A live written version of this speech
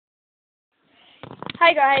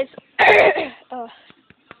Hi guys. Oh,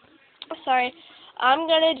 sorry. I'm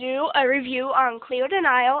gonna do a review on Cleo, the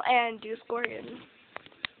Nile, and deuce gorgon.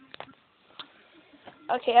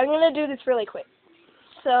 Okay, I'm gonna do this really quick.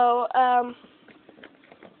 So,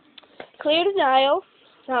 Cleo, the Nile.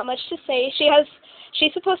 Not much to say.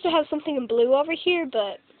 She's supposed to have something in blue over here,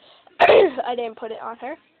 but I didn't put it on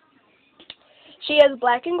her. She has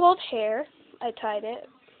black and gold hair. I tied it.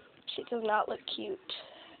 She does not look cute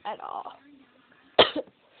at all.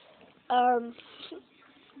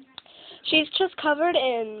 She's just covered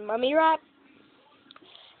in mummy wrap,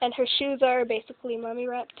 and her shoes are basically mummy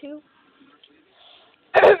wrap too.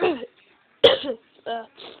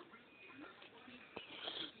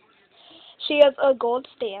 She has a gold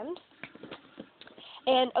stand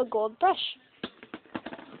and a gold brush.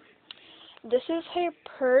 This is her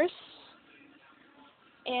purse,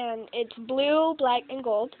 and it's blue, black, and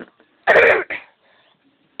gold.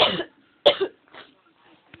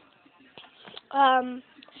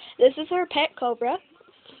 This is her pet cobra,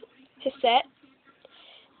 Hisette,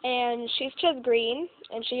 and she's just green,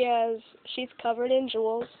 and she's covered in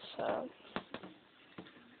jewels. So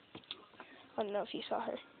I don't know if you saw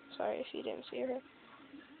her. Sorry if you didn't see her.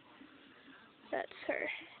 That's her.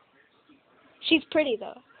 She's pretty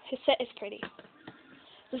though. Hisette is pretty.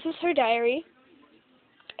 This is her diary,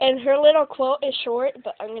 and her little quote is short,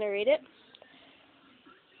 but I'm gonna read it.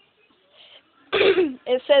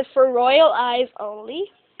 It says, "For royal eyes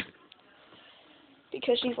only,"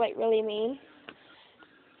 because she's like really mean.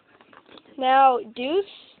 Now Deuce,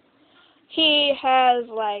 he has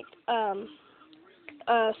like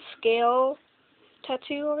a scale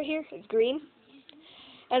tattoo over here. It's green,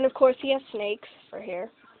 and of course he has snakes for hair,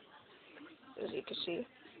 as you can see.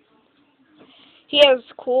 He has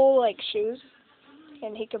cool like shoes,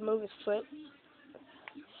 and he can move his foot.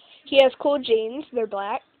 He has cool jeans. They're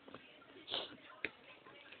black.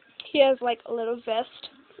 He has like a little vest.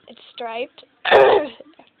 It's striped.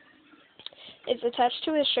 It's attached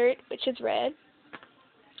to his shirt, which is red.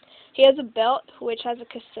 He has a belt, which has a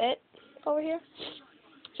cassette over here.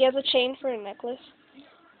 He has a chain for a necklace.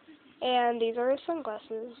 And these are his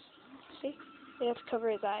sunglasses. See? They have to cover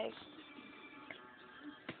his eyes.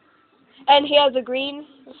 And he has a green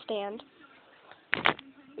stand.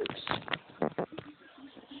 Oops.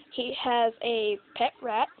 He has a pet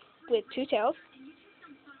rat with 2 tails.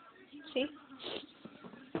 See?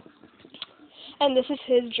 And this is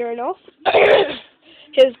his journal.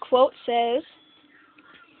 His quote says,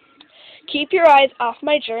 "Keep your eyes off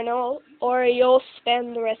my journal, or you'll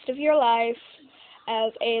spend the rest of your life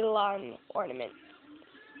as a lawn ornament."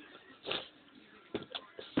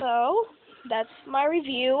 So, that's my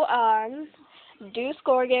review on deuce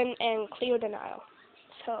gorgon and Cleo, the Nile.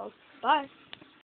 So, bye.